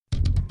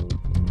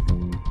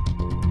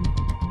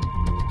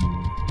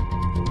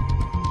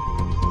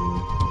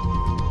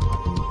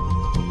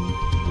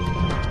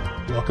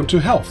Welcome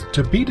to Health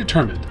to Be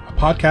Determined, a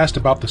podcast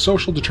about the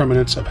social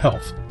determinants of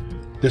health.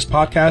 This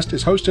podcast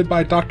is hosted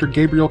by Dr.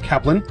 Gabriel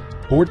Kaplan,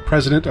 Board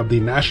President of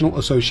the National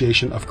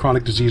Association of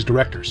Chronic Disease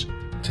Directors.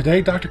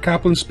 Today, Dr.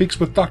 Kaplan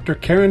speaks with Dr.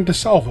 Karen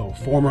DeSalvo,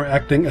 former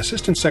Acting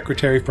Assistant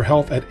Secretary for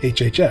Health at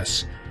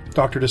HHS.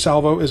 Dr.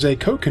 DeSalvo is a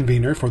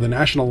co-convener for the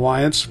National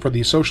Alliance for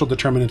the Social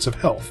Determinants of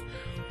Health.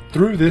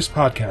 Through this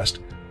podcast,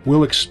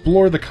 we'll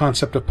explore the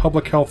concept of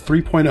Public Health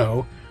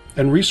 3.0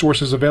 and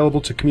resources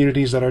available to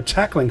communities that are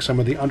tackling some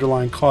of the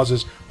underlying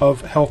causes of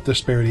health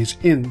disparities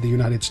in the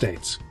United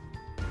States.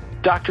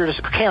 Dr.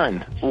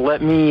 Karen,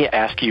 let me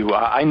ask you,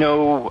 I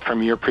know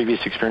from your previous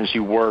experience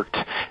you worked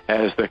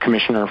as the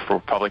Commissioner for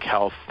Public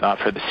Health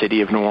for the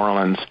City of New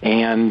Orleans,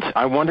 and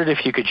I wondered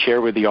if you could share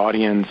with the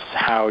audience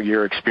how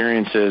your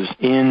experiences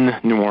in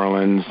New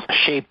Orleans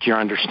shaped your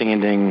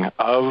understanding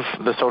of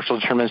the social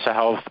determinants of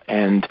health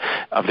and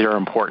of their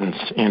importance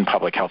in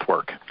public health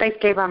work. Thanks,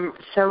 Gabe. I'm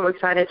so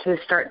excited to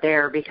start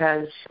there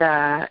because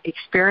the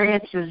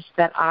experiences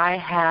that I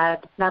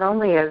had, not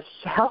only as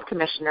Health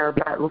Commissioner,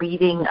 but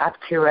leading up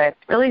to it,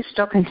 really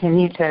still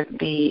continue to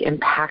be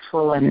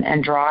impactful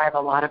and drive a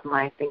lot of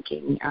my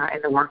thinking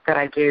in the work that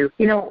I do.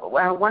 You know,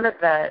 one of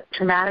the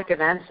traumatic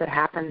events that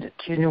happened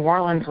to New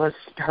Orleans was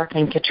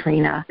Hurricane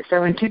Katrina.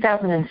 So in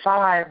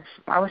 2005,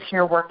 I was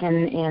here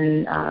working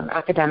in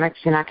academic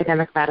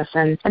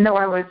medicine, and though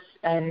I was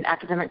in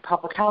academic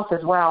public health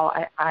as well,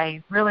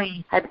 I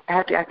really had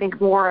I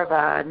think, more of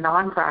a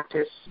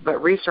non-practice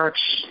but research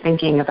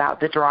thinking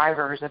about the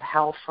drivers of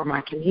health for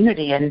my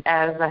community. And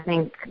as I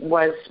think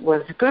was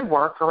good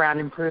work around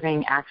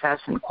improving access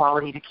and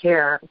quality to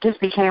care, it just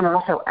became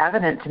also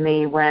evident to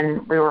me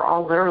when we were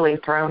all literally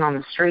thrown on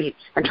the streets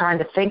and trying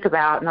to think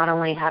about not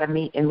only how to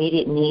meet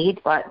immediate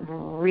need, but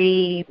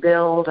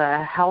rebuild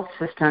a health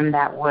system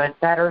that would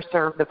better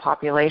serve the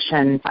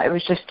population. It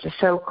was just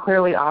so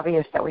clearly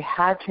obvious that we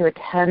had to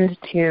attend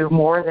to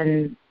more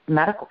than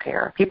medical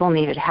care. People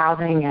needed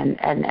housing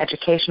and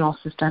educational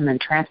system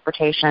and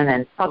transportation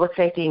and public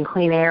safety and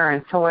clean air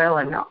and soil,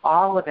 and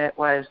all of it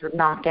was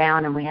knocked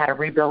down, and we had to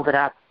rebuild it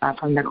up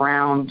from the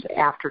ground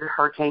after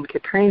Hurricane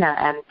Katrina.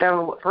 And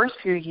though the first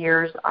few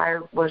years I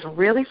was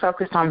really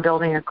focused on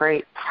building a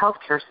great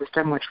healthcare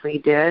system, which we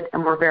did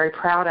and we're very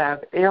proud of,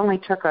 it only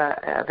took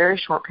a very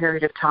short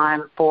period of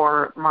time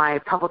for my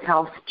public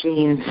health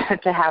genes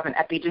to have an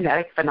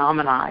epigenetic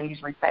phenomena. I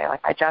usually say,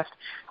 I just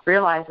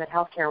realized that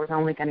healthcare was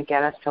only going to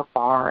get us so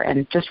far,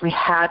 and just we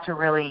had to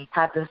really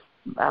have this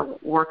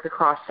work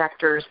across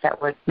sectors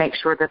that would make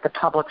sure that the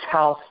public's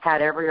health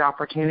had every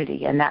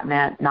opportunity, and that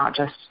meant not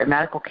just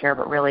medical care,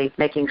 but really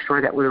making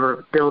sure that we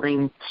were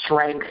building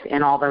strength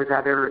in all those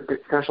other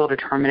social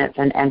determinants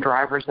and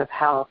drivers of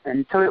health.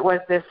 And so it was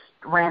this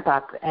ramp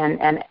up,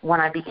 and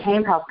when I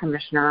became Health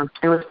Commissioner,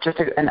 it was just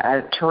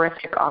a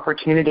terrific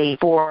opportunity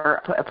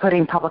for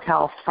putting public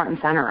health front and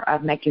center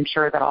of making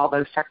sure that all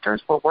those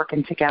sectors were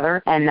working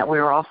together, and that we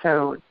were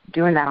also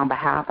doing that on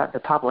behalf of the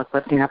public,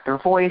 lifting up their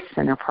voice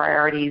and their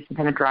priorities and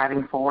kind of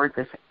driving forward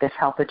this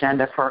health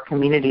agenda for a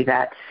community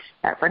that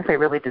frankly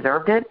really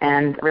deserved it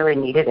and really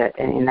needed it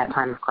in that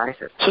time of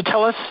crisis. So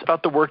tell us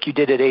about the work you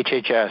did at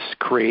HHS,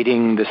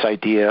 creating this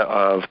idea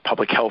of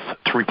Public Health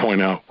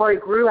 3.0. Well,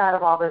 it grew out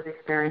of all those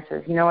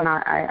experiences. You know, and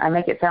I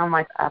make it sound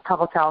like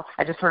public health,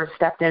 I just sort of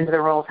stepped into the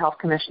role of Health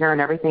Commissioner and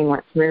everything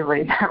went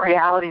smoothly. The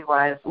reality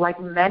was, like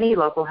many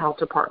local health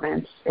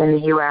departments in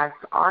the U.S.,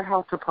 our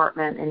health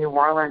department in New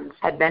Orleans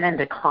had been in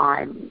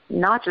decline,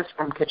 not just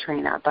from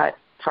Katrina, but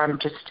from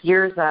just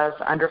years of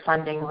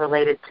underfunding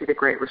related to the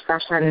Great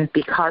Recession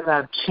because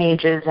of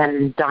changes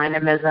and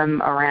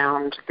dynamism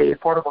around the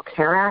Affordable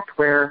Care Act,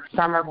 where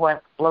some of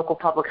what local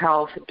public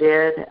health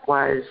did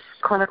was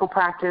clinical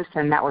practice,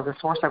 and that was a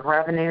source of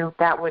revenue.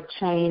 That would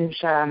change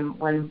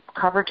when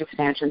coverage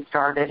expansion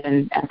started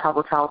and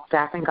public health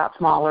staffing got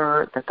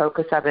smaller. The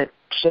focus of it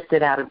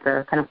shifted out of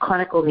the kind of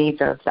clinical needs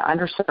of the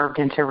underserved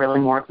into really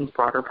more of these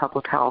broader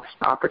public health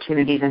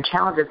opportunities and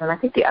challenges. And I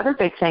think the other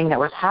big thing that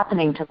was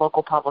happening to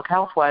local public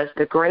health was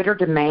the greater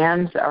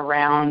demands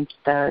around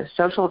the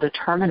social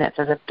determinants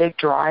as a big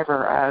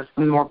driver of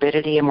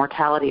morbidity and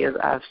mortality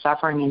of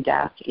suffering and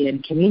death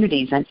in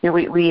communities. And you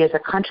know, we as a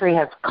country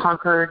have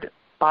conquered,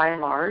 by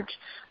and large,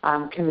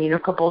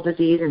 communicable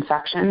disease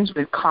infections.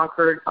 We've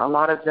conquered a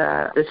lot of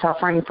the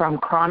suffering from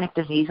chronic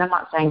disease. I'm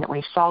not saying that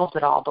we've solved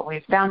it all, but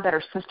we've found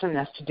better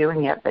systemness to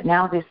doing it. But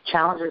now these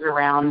challenges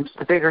around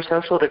the bigger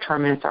social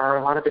determinants are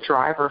a lot of the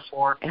driver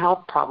for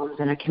health problems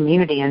in a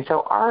community. And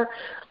so our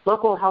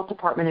local health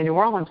department in New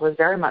Orleans was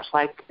very much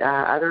like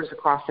others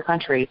across the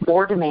country,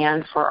 more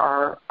demand for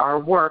our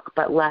work,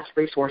 but less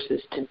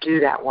resources to do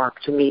that work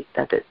to meet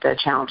the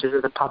challenges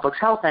of the public's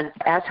health. And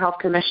as Health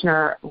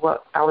Commissioner,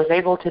 what I was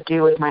able to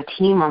do with my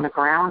team on the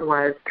ground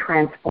was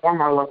transform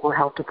our local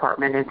health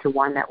department into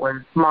one that was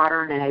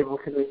modern and able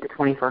to meet the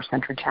 21st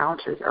century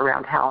challenges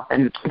around health.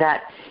 And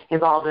that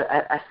involved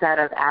a set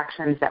of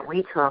actions that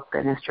we took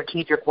in a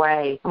strategic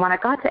way. And when I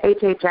got to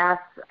HHS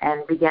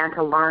and began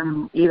to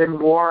learn even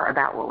more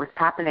about what was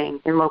happening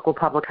in local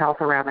public health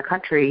around the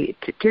country,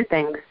 two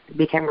things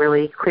became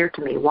really clear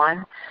to me.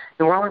 One,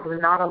 New Orleans was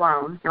not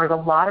alone. There was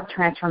a lot of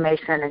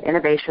transformation and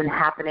innovation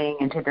happening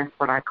into this,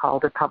 what I call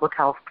the public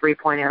health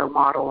 3.0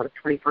 model, or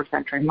 21st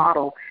century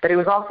model. But it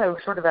was also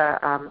sort of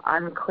a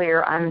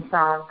unclear,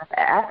 unsung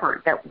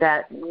effort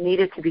that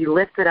needed to be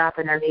lifted up,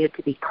 and there needed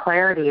to be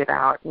clarity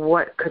about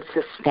what could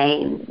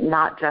sustain,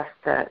 not just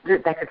that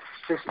could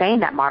sustain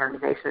that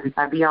modernization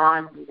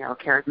beyond, a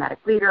charismatic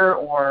leader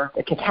or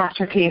a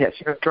catastrophe that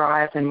sort of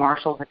drives and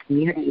marshals a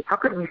community. How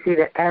could we see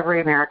that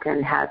every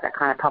American has that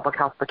kind of public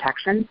health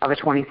protection of a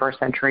 21st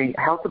century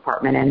health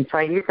department? And so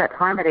I used that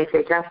time at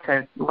HHS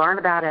to learn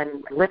about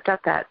and lift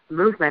up that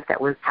movement that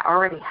was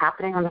already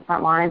happening on the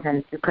front lines,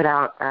 and to put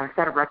out a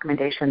set of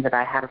recommendations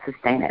about how to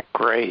sustain it.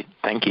 Great.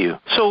 Thank you.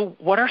 So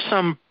what are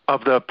some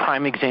of the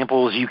prime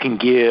examples you can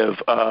give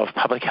of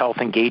public health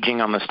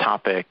engaging on this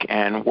topic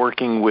and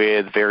working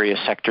with various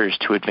sectors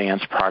to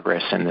advance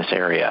progress in this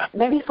area?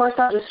 Maybe first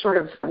I'll just sort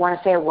of want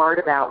to say a word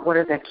about what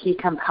are the key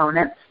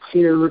components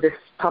to this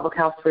Public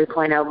Health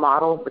 3.0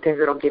 model, because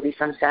it'll give you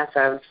some sense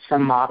of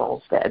some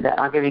models. That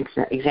I'll give you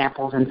some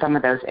examples in some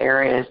of those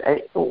areas.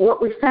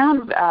 What we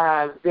found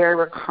very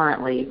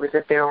recurrently was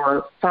that there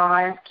were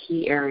 5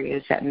 key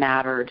areas that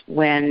mattered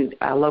when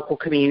local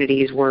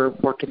communities were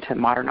working to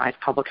modernize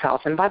public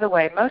health. And by the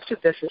way, most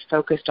of this is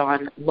focused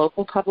on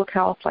local public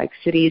health, like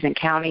cities and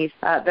counties,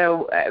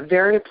 though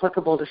very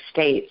applicable to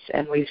states.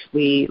 And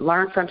we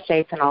learned from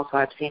states, and also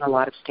I've seen a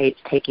lot of states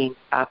taking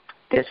up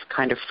this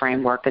kind of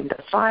framework. And the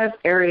 5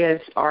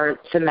 areas are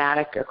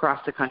thematic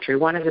across the country.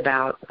 One is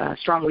about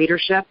strong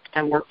leadership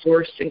and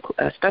workforce,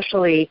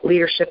 especially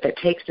leadership that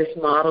takes this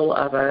model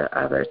of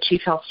a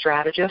chief health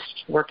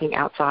strategist working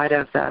outside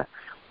of the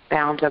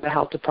bounds of a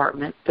health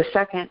department. The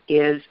second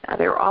is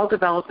they were all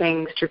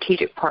developing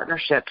strategic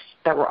partnerships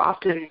that were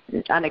often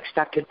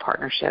unexpected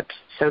partnerships.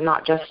 So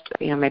not just,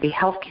 maybe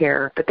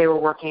healthcare, but they were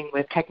working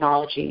with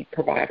technology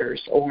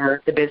providers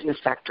or the business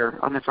sector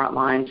on the front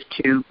lines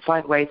to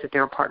find ways that they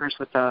were partners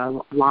with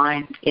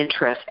aligned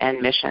interests and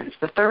missions.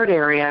 The third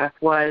area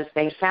was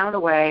they found a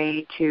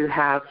way to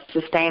have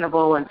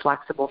sustainable and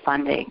flexible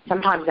funding.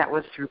 Sometimes that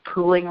was through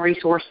pooling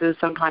resources.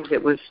 Sometimes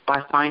it was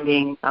by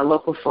finding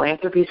local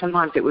philanthropy.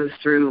 Sometimes it was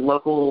through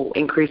local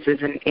increases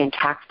in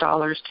tax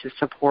dollars to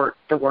support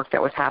the work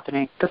that was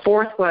happening. The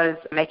fourth was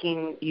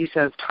making use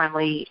of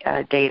timely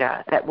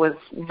data that was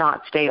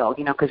not stale,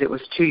 because it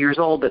was 2 years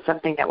old, but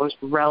something that was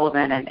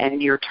relevant and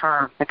near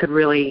term that could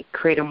really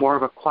create a more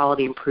of a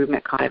quality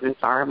improvement kind of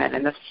environment.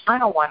 And the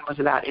final one was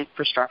about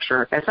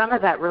infrastructure. And some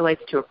of that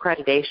relates to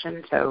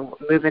accreditation, so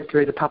moving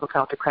through the public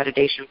health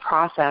accreditation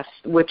process,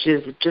 which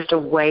is just a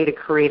way to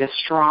create a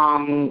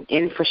strong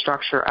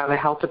infrastructure of a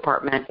health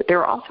department. But there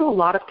were also a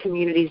lot of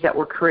communities that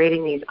were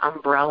creating these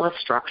umbrella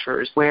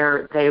structures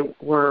where they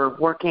were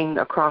working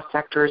across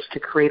sectors to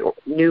create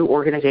new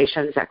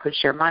organizations that could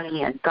share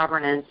money and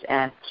governance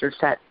and sort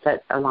of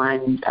set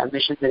aligned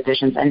missions and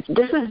visions. And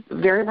this is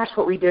very much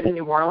what we did in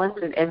New Orleans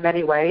in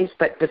many ways,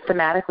 but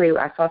thematically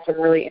I saw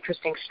some really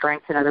interesting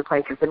strengths in other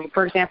places. I mean,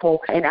 for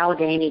example, in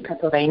Allegheny,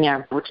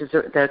 Pennsylvania, which is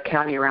the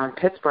county around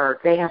Pittsburgh,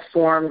 they have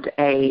formed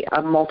a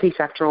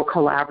multi-sectoral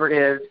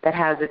collaborative that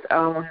has its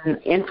own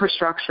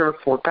infrastructure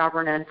for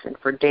governance and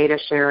for data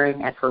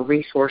sharing and for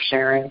resource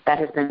sharing that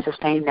has been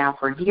sustained now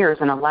for years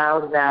and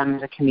allows them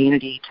as a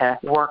community to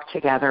work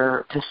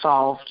together to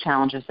solve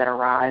challenges that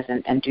arise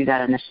and do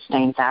that in a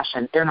sustained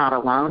fashion. They're not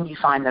alone. You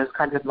find those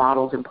kinds of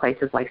models in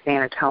places like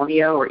San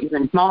Antonio or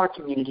even smaller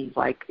communities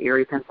like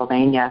Erie,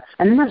 Pennsylvania.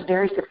 And then there's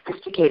very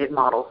sophisticated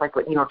models like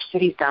what New York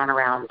City's done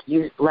around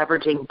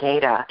leveraging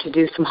data to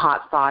do some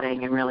hot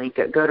spotting and really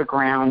go to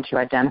ground to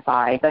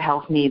identify the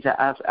health needs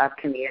of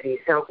communities.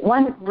 So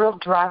one real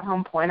drive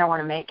home point I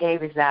want to make,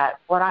 Gabe, is that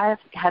what I've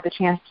had the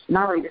chance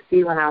not only to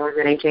see when I was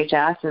at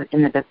HHS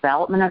in the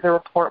development of the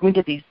report, we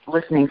did these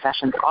listening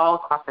sessions all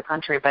across the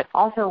country, but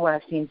also what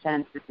I've seen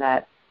since is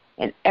that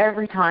in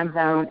every time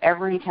zone,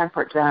 every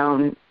temperate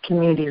zone,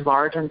 communities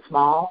large and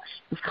small,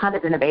 this kind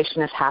of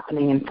innovation is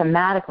happening. And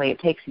thematically, it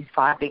takes these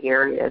 5 big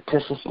areas to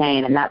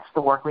sustain. And that's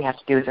the work we have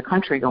to do as a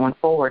country going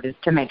forward, is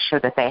to make sure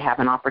that they have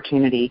an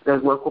opportunity,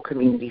 those local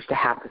communities, to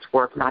have this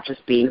work not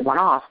just be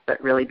one-off,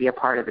 but really be a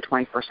part of the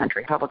 21st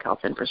century public health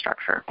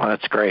infrastructure. Well,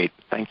 that's great.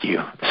 Thank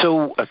you.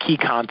 So a key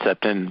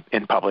concept in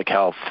public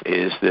health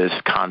is this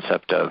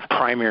concept of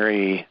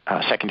primary,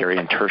 secondary,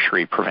 and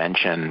tertiary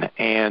prevention.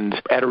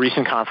 And at a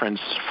recent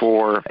conference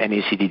for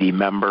NACDD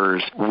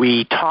members,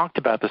 we talked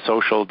about the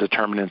social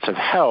determinants of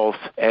health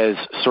as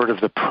sort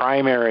of the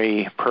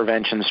primary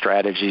prevention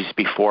strategies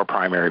before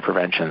primary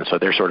prevention. So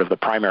they're sort of the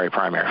primary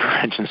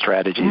prevention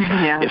strategies.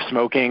 Yeah. If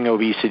smoking,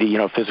 obesity,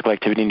 physical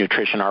activity,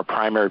 nutrition are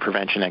primary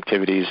prevention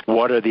activities,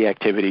 what are the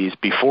activities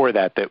before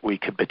that we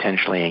could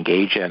potentially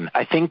engage in?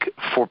 I think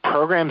for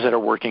programs that are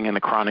working in the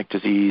chronic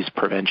disease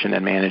prevention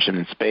and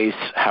management space,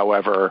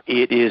 however,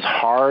 it is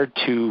hard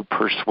to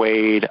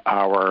persuade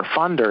our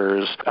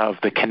funders of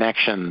the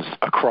connections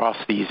across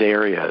these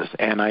areas.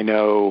 And I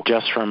know know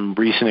just from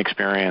recent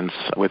experience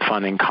with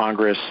funding,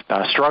 Congress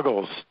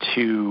struggles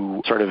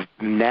to sort of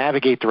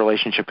navigate the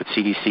relationship with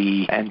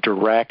CDC and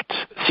direct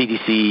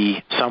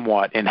CDC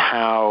somewhat in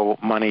how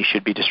money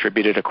should be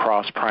distributed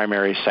across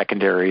primary,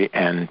 secondary,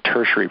 and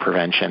tertiary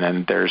prevention.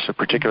 And there's a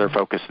particular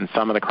focus in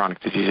some of the chronic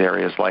disease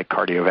areas like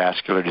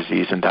cardiovascular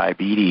disease and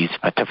diabetes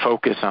to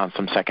focus on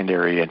some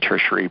secondary and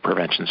tertiary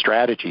prevention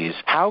strategies.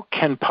 How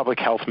can public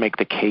health make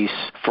the case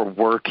for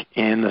work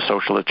in the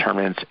social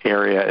determinants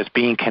area as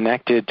being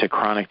connected to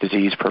chronic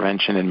disease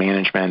prevention and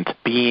management,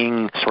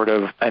 being sort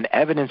of an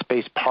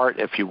evidence-based part,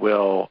 if you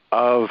will,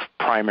 of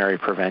primary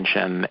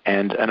prevention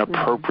and an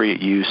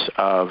appropriate use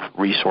of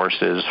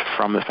resources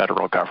from the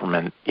federal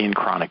government in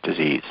chronic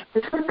disease?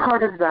 This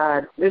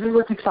is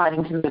what's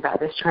exciting to me about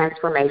this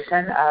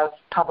transformation of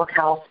public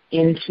health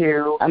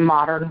into a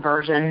modern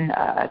version,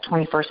 a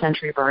 21st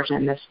century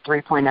version, this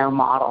 3.0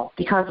 model.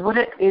 Because what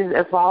it is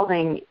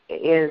evolving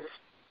is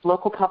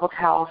local public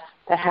health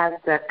that has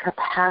the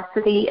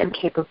capacity and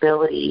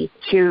capability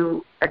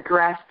to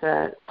address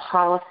the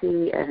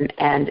policy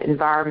and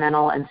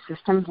environmental and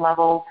systems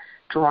level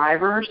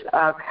drivers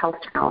of health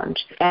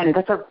challenge. And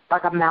that's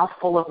like a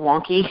mouthful of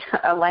wonky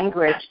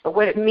language. But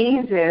what it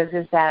means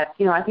is that,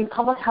 I think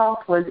public health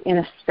was in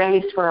a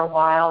space for a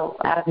while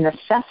out of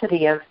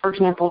necessity of, for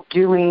example,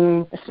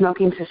 doing a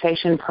smoking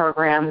cessation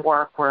program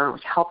work where it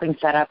was helping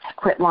set up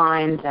quit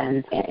lines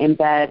and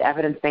embed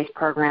evidence-based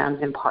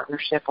programs in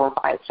partnership or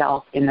by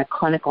itself in the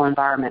clinical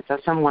environment. So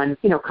someone,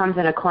 comes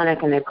in a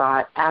clinic and they've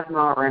got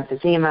asthma or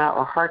emphysema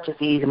or heart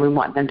disease and we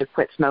want them to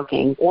quit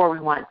smoking, or we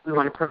want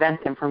to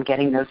prevent them from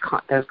getting those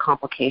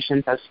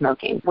complications of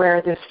smoking.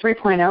 Where this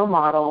 3.0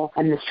 model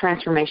and this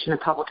transformation of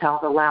public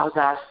health allows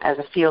us as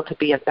a field to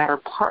be a better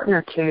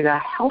partner to the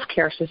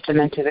healthcare system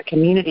and to the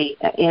community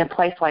in a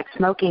place like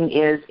smoking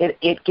is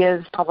it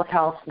gives public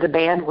health the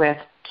bandwidth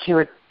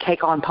to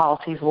take on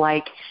policies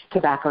like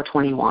Tobacco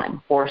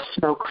 21 or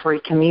smoke-free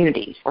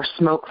communities or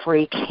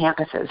smoke-free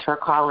campuses for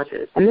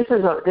colleges. And this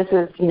is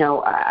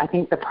I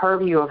think the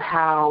purview of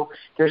how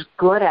there's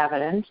good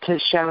evidence to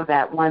show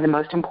that one of the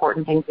most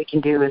important things we can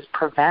do is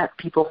prevent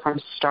people from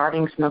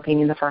starting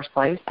smoking in the first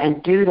place,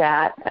 and do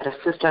that at a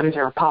systems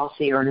or a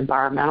policy or an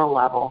environmental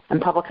level.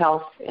 And public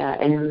health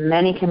in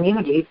many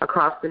communities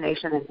across the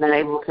nation has been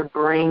able to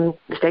bring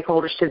the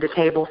stakeholders to the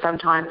table.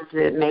 Sometimes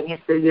maybe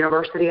it's the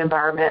university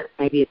environment,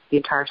 maybe it's the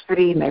entire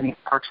city, maybe it's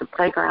parks and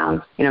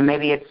playgrounds,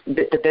 maybe it's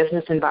the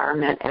business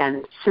environment.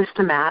 And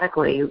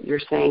systematically, you're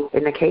seeing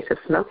in the case of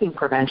smoking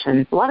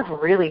prevention, a lot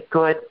of really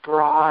good,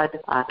 broad,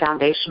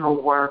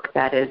 foundational work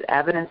that is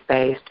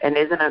evidence-based and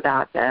isn't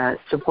about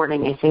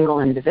supporting a single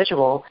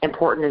individual,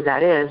 important as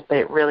that is, but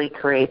it really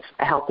creates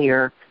a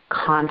healthier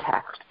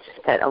context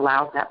that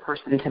allows that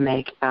person to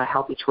make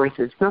healthy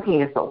choices.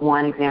 Smoking is but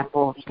one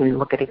example. You can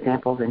look at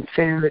examples in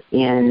food,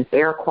 in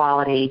air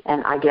quality,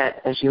 and I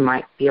get, as you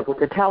might be able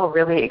to tell,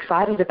 really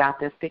excited about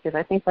this because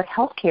I think with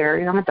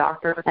healthcare, I'm a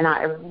doctor, and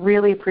I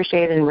really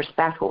appreciate and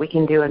respect what we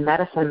can do in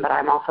medicine, but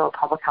I'm also a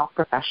public health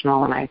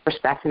professional, and I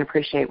respect and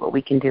appreciate what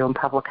we can do in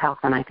public health.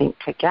 And I think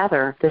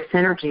together, the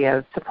synergy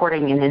of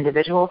supporting an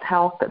individual's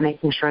health, but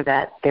making sure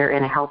that they're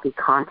in a healthy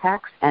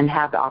context and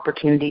have the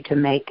opportunity to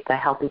make the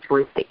healthy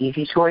choice the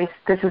easy choice,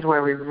 this is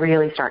where we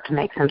really start to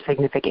make some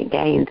significant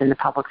gains in the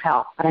public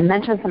health. But I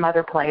mentioned some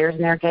other players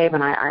in there, Gabe,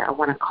 and I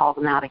want to call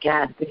them out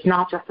again. It's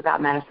not just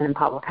about medicine and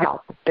public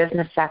health. The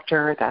business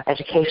sector, the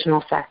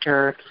educational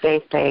sector,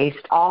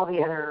 faith-based, all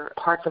the other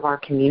parts of our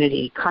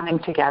community coming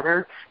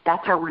together,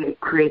 that's how we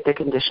create the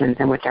conditions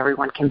in which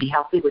everyone can be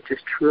healthy, which is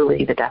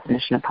truly the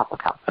definition of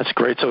public health. That's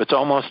great. So it's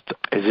almost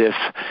as if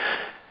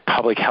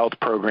public health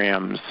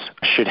programs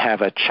should have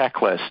a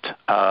checklist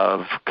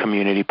of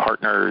community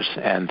partners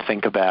and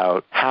think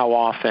about how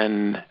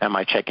often am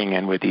I checking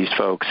in with these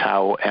folks,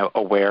 how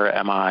aware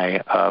am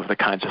I of the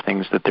kinds of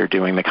things that they're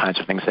doing, the kinds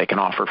of things they can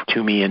offer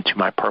to me and to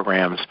my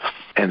programs,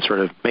 and sort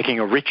of making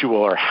a ritual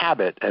or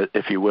habit,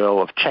 if you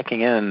will, of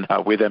checking in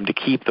with them to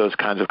keep those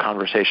kinds of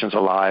conversations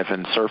alive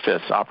and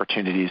surface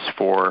opportunities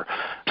for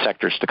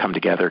sectors to come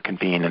together,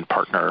 convene, and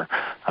partner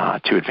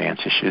to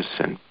advance issues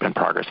and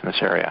progress in this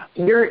area.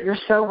 You're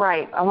so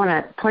right. I want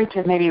to point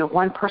to maybe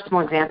one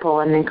personal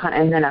example and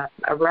then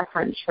a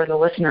reference for the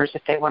listeners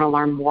if they want to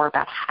learn more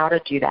about how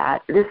to do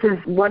that. This is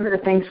one of the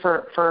things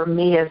for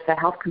me as the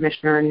health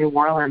commissioner in New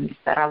Orleans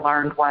that I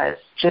learned was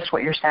just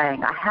what you're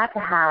saying. I had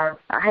to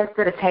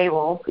sit at a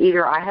table.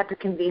 Either I had to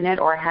convene it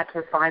or I had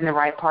to find the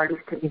right parties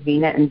to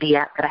convene it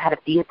but I had to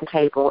be at the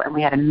table, and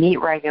we had to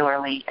meet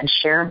regularly and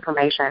share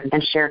information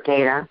and share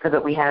data so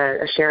that we had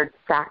a shared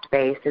fact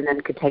base and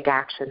then could take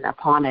action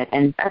upon it.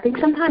 And I think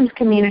sometimes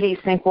communities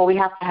think, well, we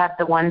have to have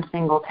the one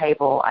single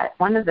table.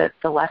 One of the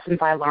lessons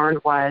I learned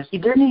was you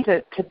do need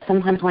to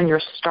sometimes when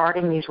you're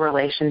starting these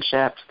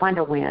relationships, find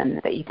a win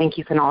that you think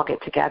you can all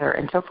get together.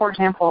 And so, for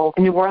example,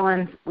 in New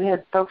Orleans, we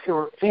had folks who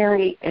were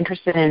very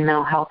interested in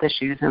mental health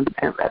issues and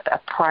a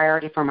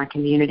priority for my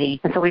community.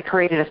 And so we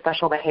created a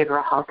special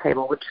behavioral health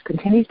table, which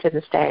continues to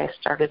this day. I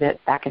started it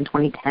back in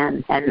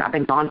 2010, and I've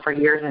been gone for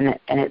years,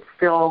 and it's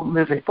still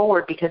moving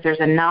forward because there's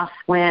enough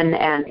win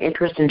and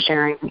interest in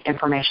sharing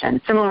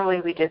information.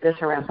 Similarly, we did this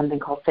around something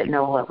called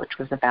FitNola, which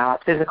was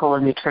about physical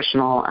and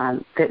nutritional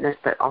fitness,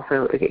 but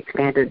also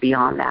expanded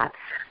beyond that.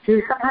 So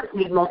you sometimes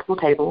need multiple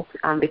tables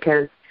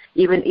because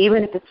even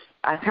if it's,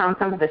 I found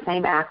some of the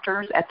same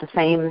actors at the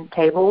same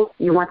table,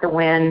 you want the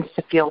wins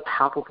to feel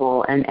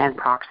palpable and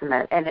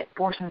proximate, and it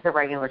forces a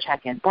regular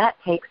check-in. That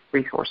takes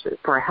resources.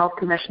 For a health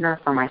commissioner,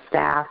 for my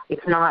staff,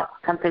 it's not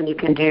something you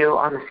can do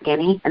on the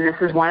skinny, and this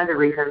is one of the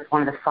reasons,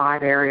 one of the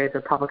 5 areas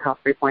of Public Health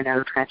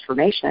 3.0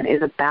 transformation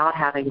is about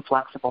having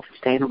flexible,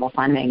 sustainable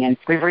funding. And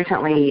we've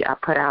recently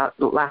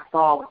last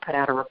fall, we put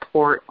out a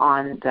report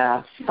on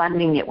the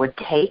funding it would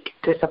take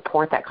to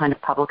support that kind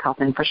of public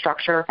health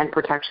infrastructure and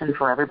protection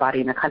for everybody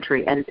in the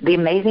country. And the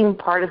amazing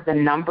part of the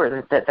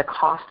number, that the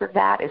cost of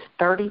that is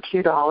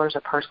 $32 a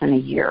person a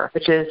year,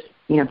 which is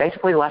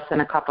basically less than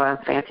a cup of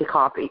fancy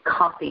coffee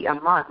a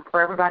month for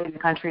everybody in the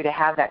country to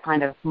have that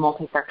kind of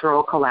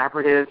multi-sectoral,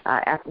 collaborative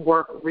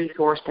work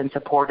resourced and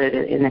supported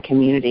in the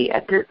community.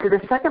 To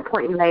the second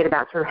point you made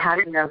about sort of how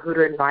do you know who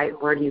to invite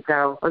and where do you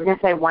go, I was going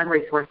to say one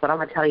resource, but I'm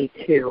going to tell you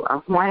 2.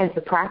 One is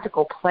the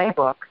Practical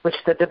Playbook, which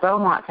the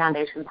DeSalvo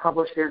Foundation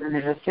publishes, and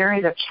there's a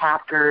series of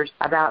chapters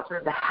about sort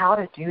of the how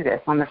to do this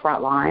on the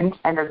front lines,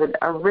 and there's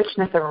a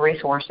richness of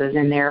resources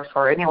in there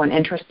for anyone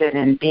interested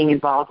in being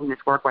involved in this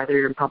work, whether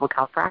you're in public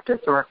health practice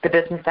or the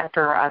business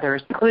sector or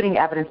others, including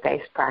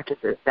evidence-based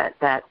practices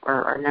that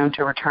are known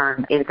to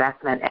return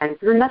investment. And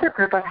there's another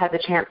group I've had the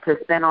chance to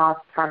spin off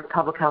from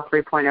Public Health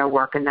 3.0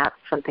 work, and that's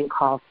something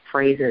called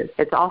Phrases.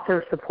 It's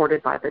also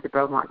supported by the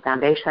DeSalvo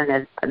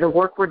Foundation, and the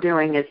work we're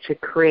doing is to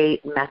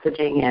create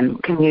messaging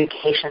and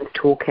communications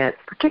toolkits,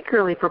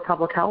 particularly for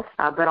public health,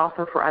 but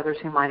also for others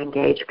who might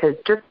engage, because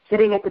just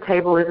sitting at the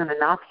table isn't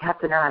enough. You have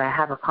to know how to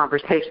have a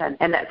conversation.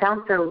 And that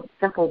sounds so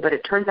simple, but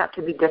it turns out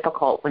to be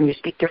difficult when you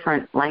speak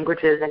different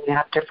languages and you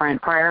have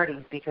different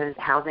priorities, because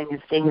housing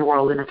is seeing the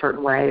world in a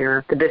certain way,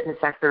 or the business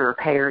sector, or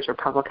payers, or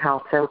public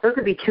health. So those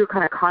would be 2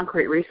 kind of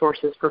concrete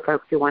resources for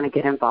folks who want to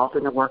get involved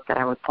in the work that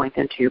I would point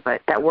them to.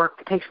 But that work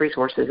takes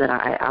resources, and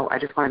I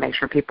just want to make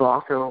sure people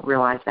also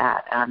realize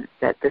that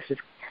this is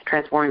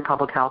transforming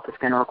public health is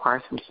going to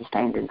require some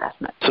sustained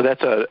investment. So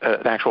that's an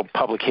actual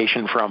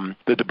publication from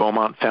the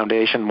DeSalvo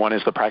Foundation. One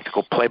is the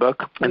Practical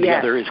Playbook, and the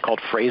other is called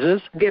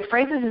Phrases. The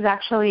Phrases is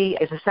actually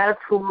a set of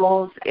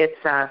tools. It's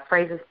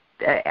phrases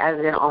as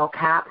in all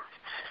caps.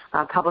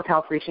 Public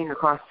health reaching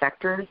across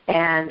sectors,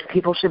 and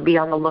people should be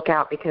on the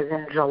lookout because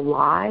in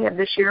July of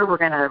this year we're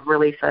going to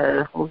release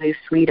a whole new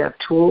suite of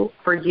tools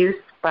for use.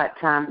 But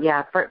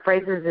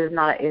Phrases is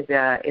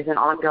an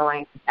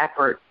ongoing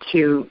effort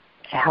to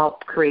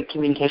help create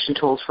communication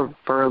tools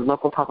for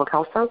local public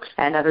health folks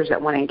and others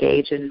that want to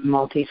engage in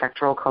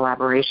multi-sectoral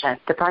collaboration.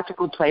 The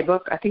Practical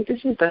Playbook, I think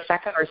this is the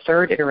 2nd or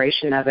 3rd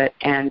iteration of it,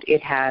 and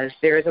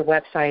there is a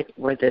website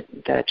where the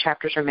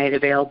chapters are made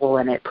available,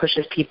 and it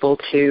pushes people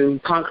to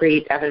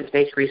concrete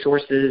evidence-based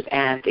resources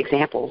and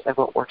examples of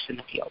what works in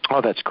the field. Oh,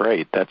 that's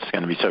great. That's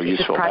going to be so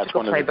useful.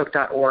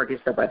 Practicalplaybook.org is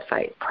the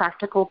website.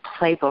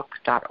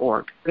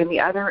 Practicalplaybook.org. And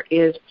the other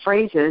is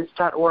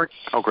phrases.org.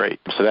 Oh,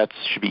 great. So that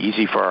should be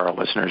easy for our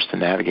listeners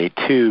to navigate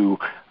to,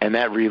 and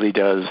that really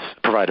does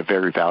provide a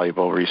very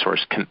valuable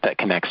resource that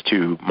connects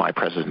to My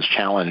President's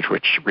Challenge,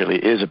 which really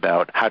is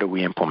about how do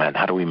we implement,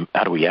 how do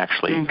we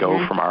actually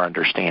go from our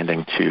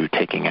understanding to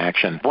taking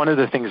action. One of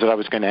the things that I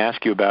was going to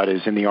ask you about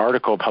is in the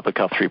article Public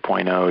Health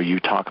 3.0, you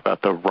talk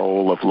about the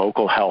role of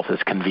local health as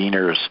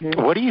conveners.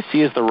 What do you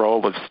see as the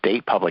role of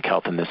state public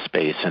health in this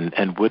space,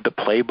 and would the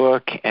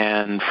playbook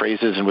and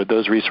Phrases and would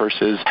those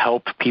resources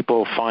help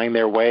people find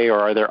their way, or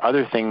are there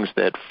other things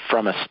that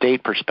from a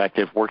state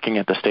perspective working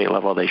at the state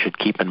level they should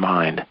keep in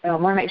mind? I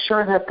want to make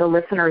sure that the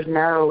listeners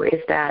know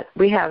is that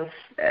we have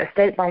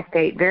state by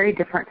state very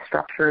different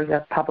structures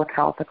of public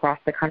health across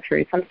the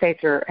country. Some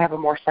states have a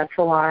more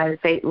centralized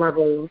state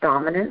level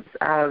dominance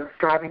of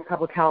driving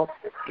public health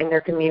in their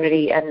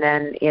community, and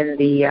then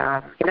in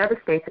other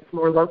states it's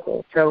more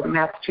local. So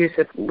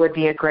Massachusetts would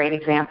be a great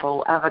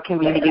example of a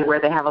community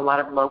where they have a lot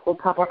of local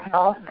public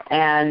health,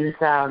 and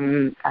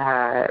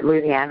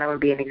Louisiana would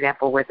be an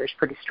example where there's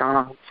pretty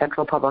strong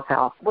central public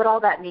health. What all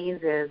that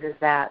means is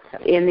that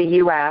in the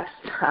U.S.,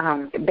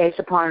 based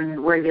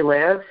upon where you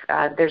live,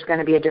 there's going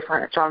to be a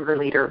different, stronger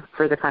leader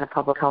for the kind of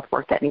public health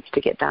work that needs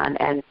to get done.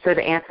 And so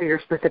to answer your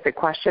specific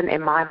question,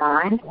 in my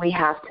mind, we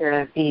have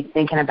to be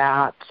thinking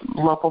about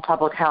local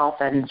public health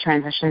and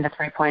transition to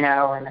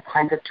 3.0 and the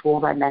kinds of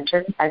tools I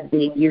mentioned as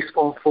being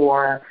useful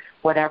for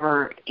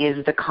whatever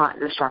is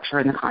the structure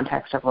in the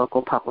context of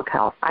local public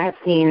health. I have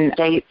seen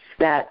states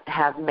that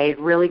have made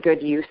really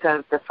good use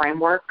of the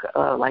framework,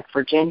 like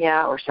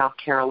Virginia or South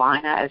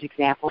Carolina as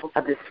examples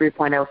of this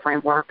 3.0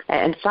 framework.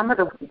 And some of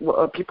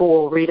the people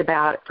will read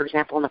about, for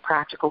example, in the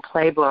practical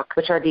playbook,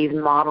 which are these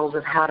models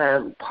of how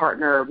to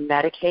partner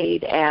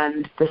Medicaid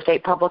and the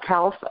state public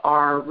health,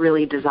 are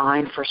really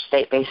designed for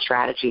state-based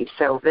strategies.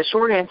 So the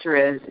short answer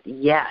is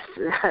yes.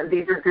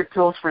 These are good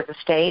tools for the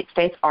state.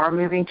 States are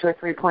moving to a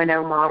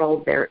 3.0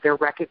 model. They're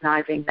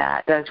recognizing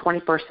that the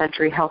 21st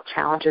century health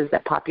challenges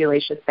that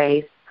populations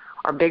face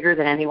are bigger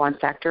than any one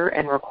sector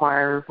and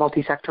require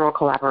multi-sectoral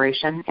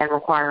collaboration and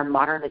require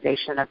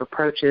modernization of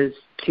approaches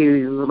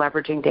to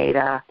leveraging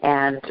data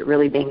and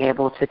really being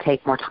able to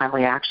take more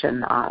timely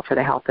action for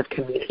the health of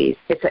communities.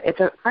 It's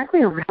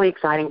frankly a really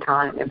exciting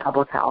time in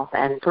public health,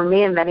 and for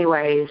me, in many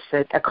ways,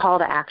 a call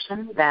to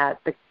action that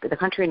the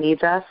country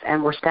needs us,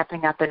 and we're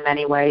stepping up in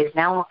many ways.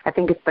 Now, I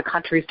think it's the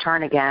country's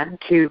turn again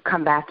to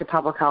come back to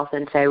public health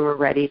and say we're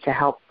ready to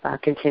help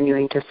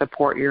continuing to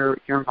support your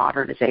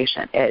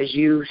modernization as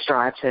you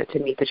strive to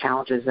meet the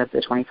challenges of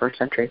the 21st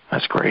century.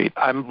 That's great.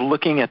 I'm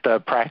looking at the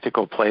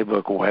Practical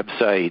Playbook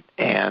website,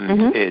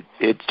 and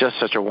it's just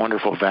such a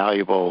wonderful,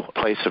 valuable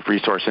place of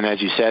resource. And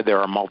as you said, there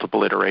are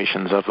multiple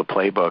iterations of the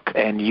playbook.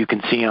 And you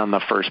can see on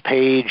the first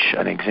page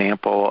an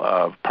example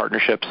of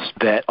partnerships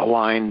that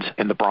aligned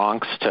in the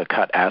Bronx to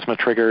cut asthma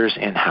triggers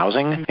in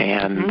housing,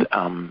 and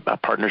a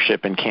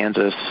partnership in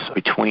Kansas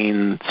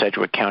between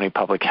Sedgwick County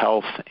Public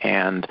Health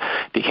and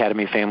the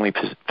Academy of Family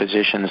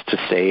Physicians to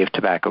save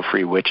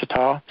tobacco-free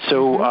Wichita.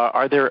 So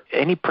are there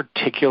any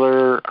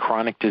particular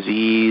chronic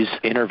disease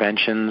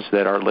interventions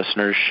that our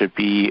listeners should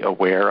be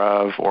aware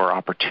of, or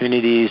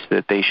opportunities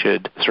that they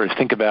should sort of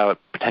think about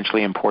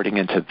potentially importing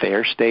into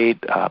their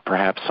state,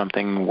 perhaps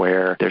something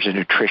where there's a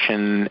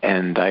nutrition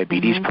and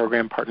diabetes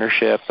program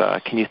partnership?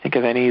 Can you think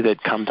of any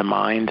that come to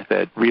mind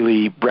that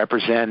really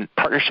represent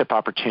partnership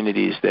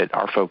opportunities that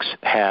our folks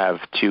have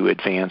to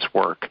advance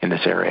work in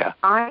this area?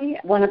 I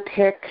want to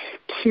pick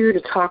two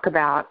to talk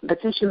about, but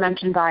since you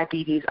mentioned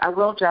diabetes, I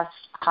will just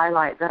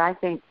highlight that I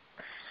think,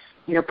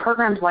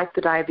 programs like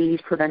the Diabetes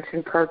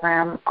Prevention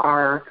Program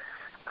are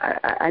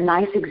a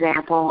nice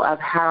example of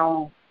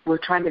how we're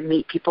trying to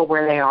meet people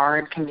where they are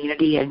in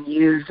community and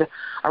use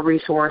a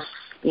resource,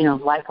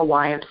 like a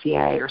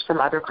YMCA or some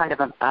other kind of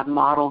a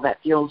model that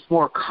feels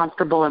more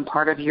comfortable and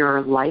part of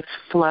your life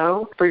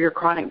flow for your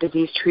chronic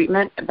disease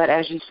treatment. But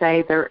as you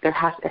say, it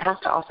has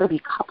to also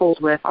be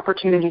coupled with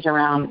opportunities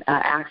around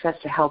access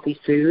to healthy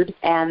food.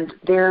 And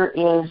there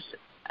is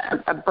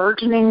a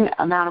burgeoning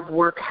amount of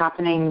work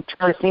happening to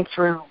really think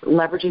through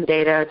leveraging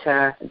data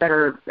to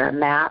better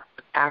map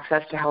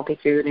access to healthy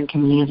food in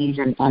communities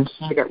and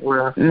see that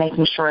we're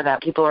making sure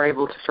that people are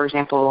able to, for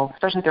example,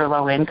 especially if they're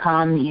low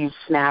income, use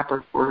SNAP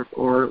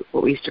or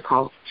what we used to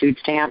call food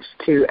stamps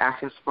to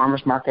access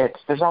farmers markets.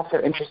 There's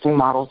also interesting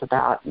models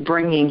about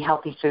bringing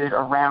healthy food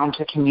around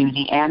to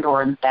community and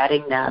or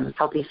embedding them,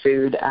 healthy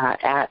food,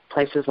 at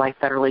places like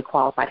federally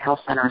qualified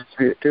health centers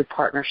through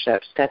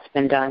partnerships. That's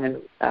been done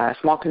in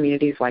small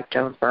communities like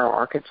Jonesboro,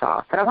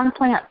 Arkansas. But I want to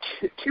point out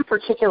two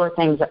particular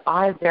things that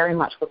I very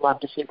much would love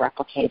to see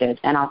replicated,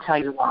 and I'll tell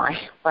you why.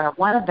 But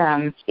one of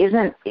them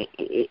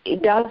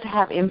it does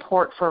have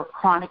import for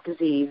chronic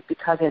disease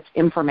because it's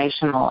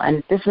informational.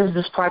 And this is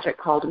this project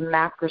called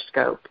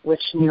Macroscope,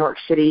 which the New York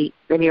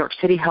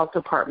City Health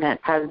Department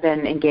has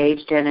been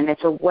engaged in. And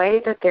it's a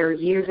way that they're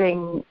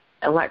using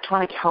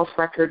electronic health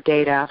record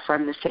data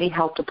from the city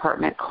health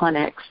department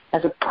clinics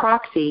as a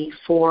proxy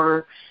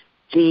for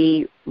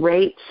the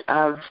rates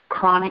of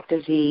chronic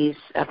disease,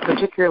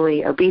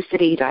 particularly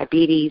obesity,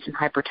 diabetes, and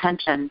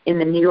hypertension in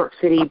the New York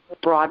City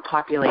broad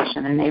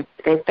population. And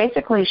they've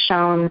basically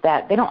shown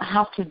that they don't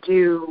have to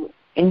do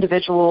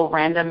individual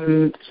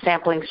random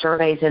sampling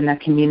surveys in the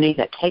community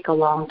that take a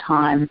long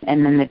time,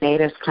 and then the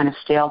data is kind of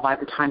stale by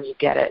the time you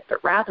get it. But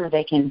rather,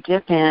 they can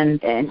dip in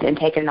and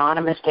take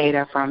anonymous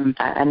data from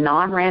a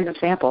non-random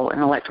sample, an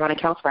electronic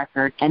health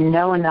record, and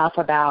know enough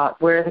about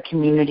where the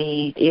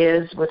community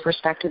is with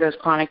respect to those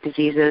chronic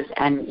diseases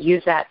and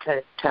use that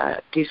to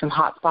do some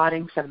hot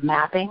spotting, some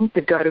mapping,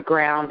 to go to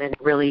ground and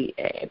really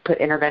put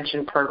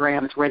intervention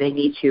programs where they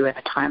need to in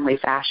a timely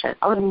fashion.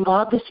 I would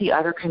love to see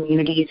other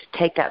communities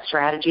take that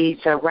strategy.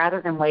 So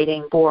rather than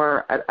waiting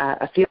for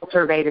a field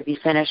survey to be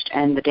finished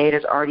and the data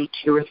is already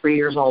 2 or 3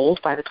 years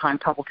old by the time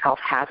public health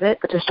has it,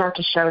 but to start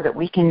to show that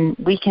we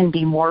can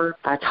be more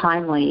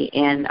timely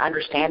in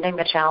understanding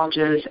the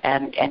challenges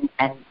and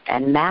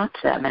map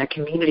them in a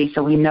community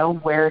so we know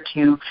where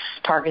to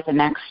target the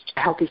next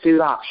healthy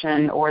food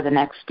option or the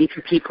next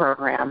BPP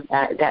program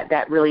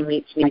that really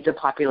meets the needs of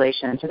the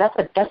population. So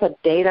that's a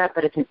data,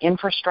 but it's an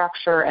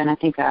infrastructure and I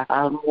think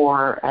a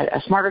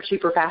smarter,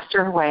 cheaper,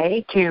 faster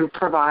way to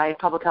provide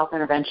public health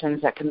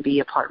interventions that can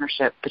be a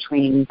partnership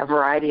between a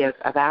variety of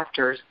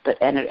actors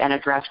and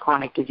address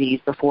chronic disease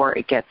before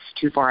it gets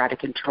too far out of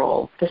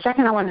control. The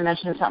second I wanted to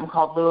mention is something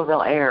called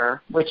Louisville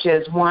Air, which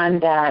is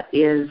one that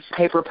is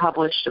paper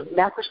published.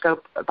 Macroscope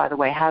microscope, by the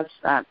way, has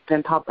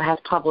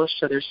published,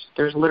 so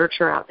there's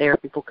literature out there.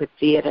 People could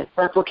see it and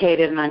replicate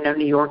it, and I know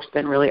New York's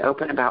been really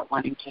open about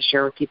wanting to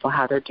share with people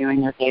how they're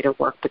doing their data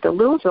work. But the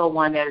Louisville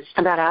one is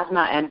about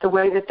asthma, and the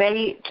way that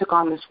they took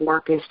on this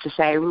work is to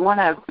say we want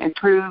to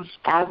improve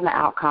asthma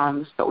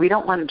outcomes, but we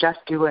don't want to just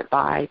do it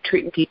by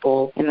treating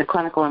people in the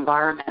clinical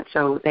environment.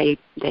 So they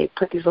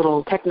put these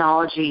little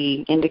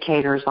technology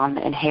indicators on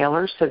the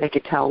inhalers so they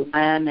could tell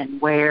when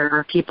and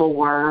where people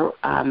were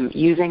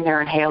using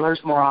their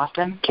inhalers more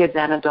often, kids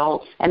and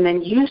adults, and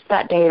then used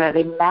that data.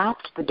 They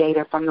mapped the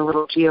data from the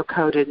little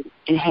geocoded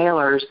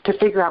inhalers to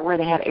figure out where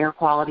they had air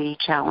quality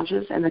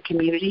challenges in the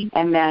community.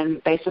 And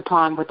then based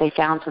upon what they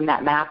found from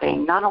that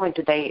mapping, not only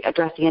did they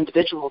address the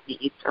individual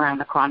needs around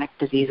the chronic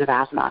disease of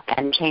asthma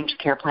and change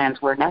care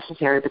plans where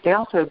necessary, but they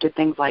also did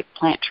things like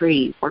plant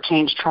trees or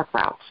change truck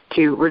routes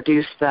to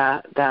reduce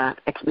the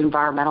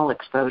environmental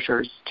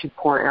exposures to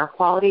poor air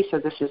quality. So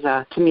this is,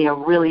 to me, a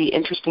really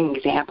interesting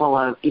example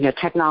of,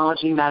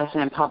 technology,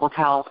 medicine, and public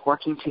health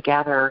working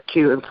together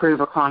to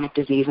improve a chronic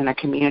disease in a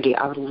community.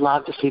 I would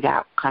love to see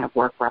that kind of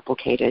work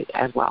replicated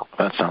as well.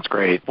 That sounds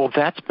great. Well,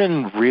 that's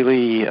been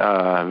really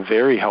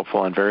very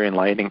helpful and very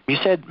enlightening. You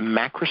said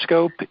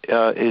Macroscope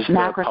is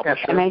Macroscope, the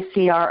publisher?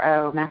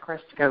 M-A-C-R-O,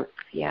 Macroscope,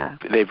 yeah.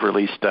 They've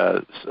released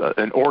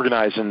and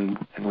organized and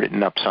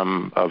written up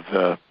some of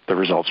the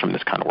results from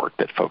this kind of work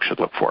that folks should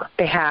look for.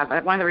 They have.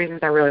 One of the reasons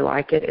I really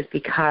like it is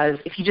because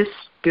if you just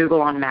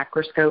Google on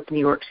Macroscope New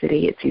York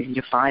City, it's easy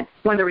to find.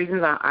 One of the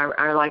reasons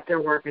I like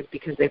their work is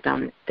because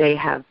they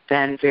have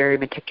been very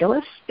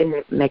meticulous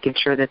in making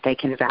sure that they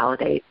can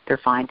validate their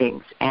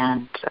findings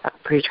and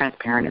pretty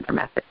transparent in their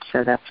methods.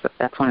 So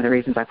that's one of the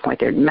reasons I point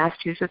there.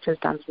 Massachusetts has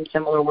done some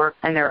similar work,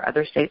 and there are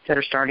other states that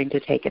are starting to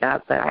take it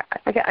up. But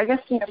I guess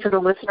for the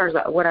listeners,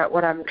 what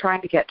I'm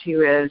trying to get to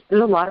is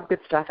there's a lot of good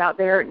stuff out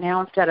there.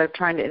 Now, instead of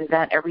trying to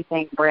invent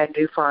everything brand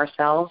new for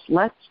ourselves,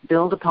 let's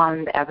build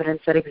upon the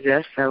evidence that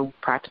exists. So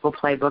Practical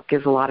Playbook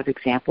gives a lot of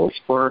examples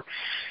for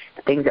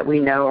things that we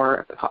know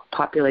are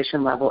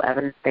population-level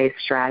evidence-based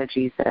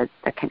strategies that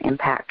can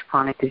impact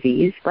chronic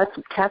disease. Let's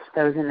test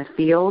those in the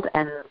field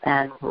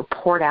and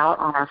report out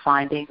on our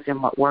findings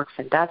and what works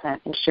and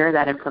doesn't and share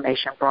that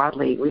information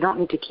broadly. We don't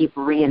need to keep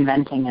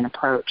reinventing an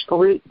approach, but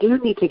we do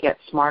need to get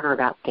smarter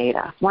about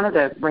data. One of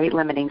the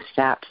rate-limiting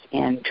steps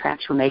in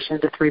transformation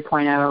to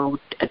 3.0,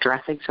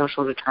 addressing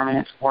social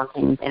determinants,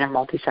 working in a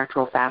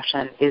multisectoral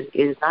fashion,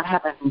 is not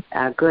having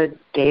good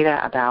data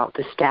about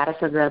the status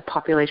of the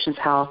population's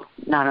health,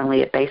 not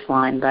only at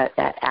baseline but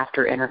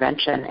after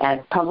intervention.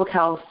 And public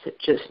health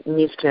just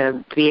needs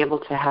to be able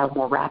to have a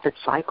more rapid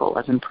cycle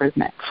of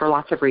improvement for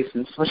lots of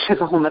reasons, which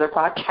is a whole other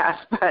podcast.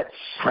 But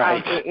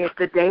right. It's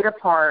the data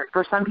part.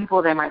 For some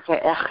people, they might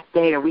say,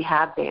 data, we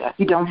have data.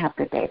 You don't have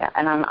good data.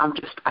 And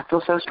I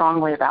feel so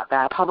strongly about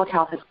that. Public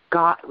health has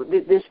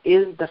this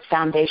is the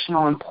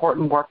foundational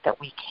important work that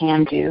we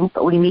can do,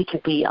 but we need to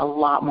be a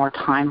lot more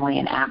timely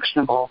and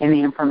actionable in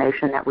the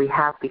information that we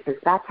have, because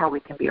that's how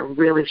we can be a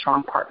really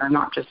strong partner,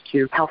 not just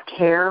to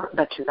healthcare,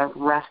 but to the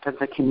rest of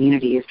the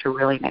community, is to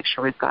really make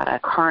sure we've got a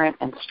current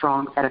and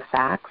strong set of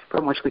facts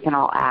from which we can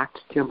all act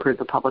to improve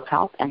the public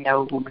health and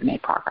know when we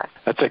made progress.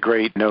 That's a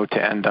great note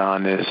to end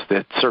on, is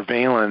that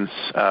surveillance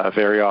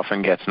very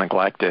often gets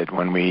neglected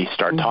when we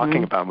start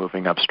talking about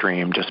moving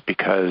upstream, just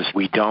because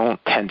we don't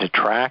tend to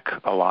track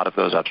a lot of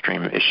those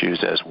upstream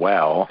issues as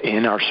well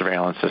in our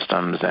surveillance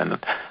systems. And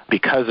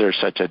because there's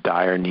such a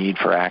dire need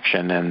for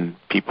action and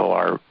people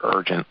are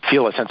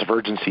feel a sense of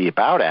urgency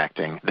about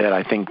acting, that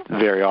I think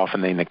very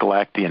often they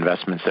neglect the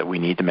investments that we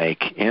need to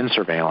make in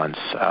surveillance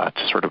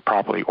to sort of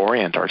properly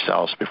orient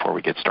ourselves before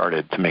we get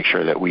started, to make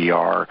sure that we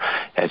are,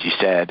 as you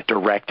said,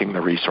 directing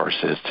the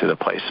resources to the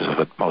places of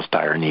the most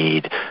dire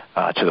need,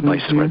 to the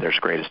places where there's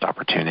greatest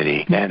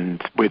opportunity.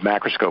 And with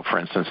Macroscope, for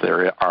instance,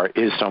 there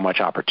is so much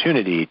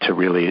opportunity to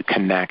really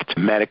connect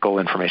medical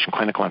information,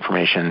 clinical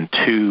information,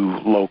 to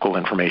local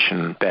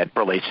information that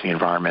relates to the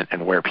environment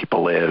and where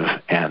people live,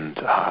 and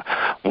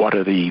what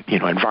are the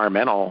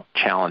environmental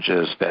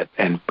challenges that,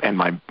 and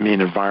I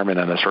mean environment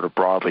and sort of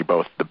broadly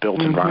both the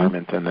built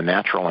environment and the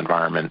natural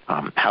environment,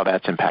 how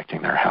that's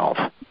impacting their health.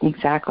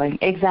 Exactly.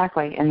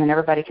 And then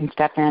everybody can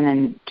step in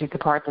and do the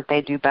part that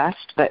they do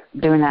best, but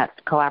doing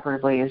that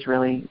collaboratively is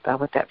really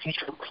what that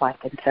future looks like.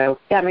 And so,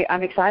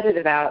 I'm excited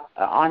about,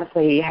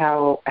 honestly,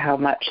 how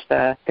much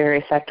the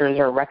various sectors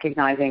are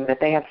recognizing that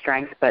they have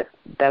strengths, but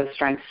those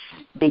strengths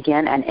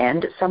begin and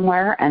end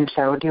somewhere. And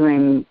so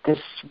doing this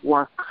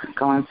work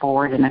going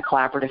forward in a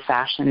collaborative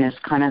fashion is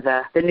kind of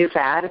the new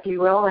fad, if you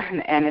will.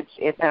 And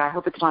I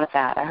hope it's not a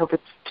fad. I hope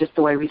it's just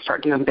the way we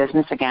start doing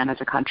business again as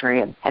a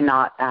country, and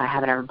not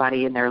having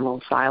everybody in their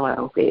little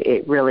silo.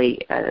 It really,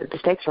 the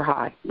stakes are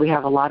high. We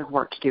have a lot of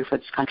work to do for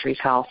this country's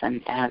health,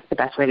 and the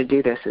best way to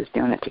do this is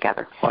doing it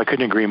together. Well, I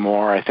couldn't agree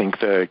more. I think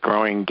the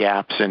growing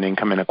gaps in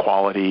income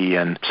inequality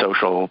and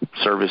social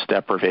service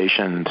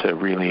deprivation to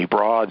really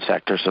broad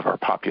sectors of our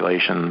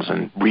populations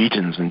and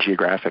regions and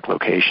geographic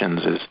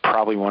locations is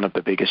probably one of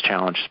the biggest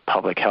challenges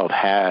public health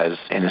has.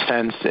 In a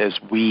sense, as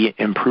we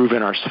improve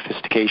in our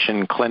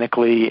sophistication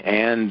clinically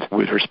and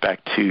with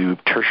respect to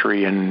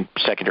tertiary and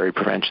secondary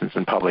preventions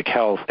in public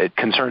health, it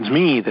concerns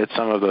me that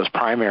some of those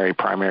primary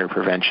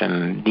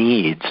prevention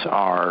needs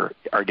are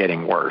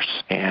getting worse,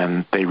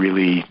 and they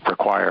really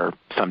require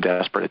some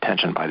desperate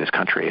attention by this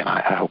country. And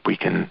I hope we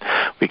can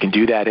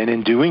do that. And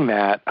in doing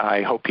that,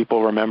 I hope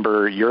people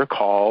remember your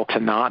call to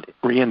not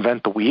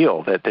reinvent the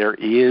wheel, that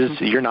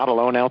you're not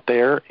alone out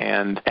there.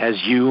 And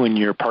as you and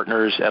your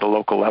partners at a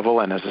local level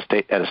and at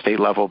a state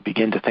level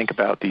begin to think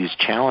about these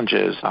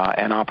challenges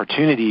and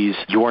opportunities,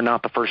 you're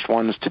not the first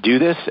ones to do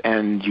this,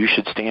 and you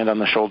should stand on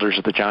the shoulders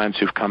of the giants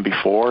who've come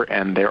before.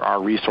 And there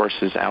are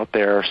resources out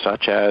there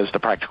such as the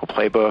Practical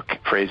Playbook,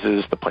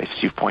 phrases, the places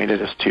you've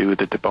pointed us to.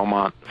 The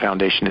Beaumont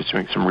Foundation is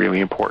doing some really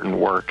important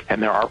work,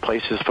 and there are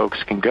places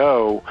folks can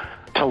go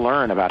to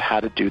learn about how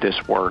to do this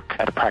work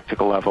at a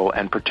practical level,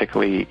 and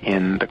particularly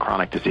in the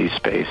chronic disease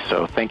space.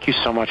 So thank you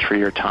so much for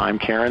your time,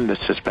 Karen. This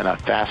has been a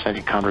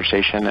fascinating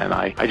conversation, and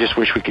I just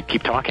wish we could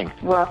keep talking.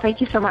 Well,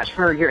 thank you so much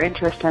for your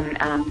interest,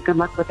 and good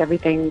luck with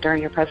everything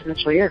during your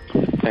presidential year.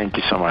 Thank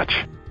you so much.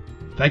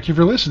 Thank you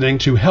for listening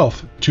to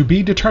Health to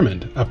Be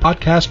Determined, a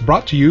podcast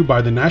brought to you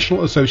by the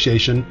National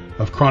Association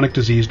of Chronic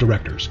Disease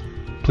Directors.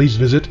 Please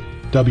visit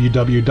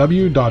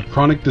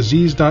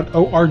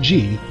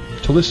www.chronicdisease.org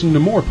to listen to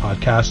more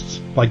podcasts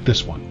like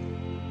this one.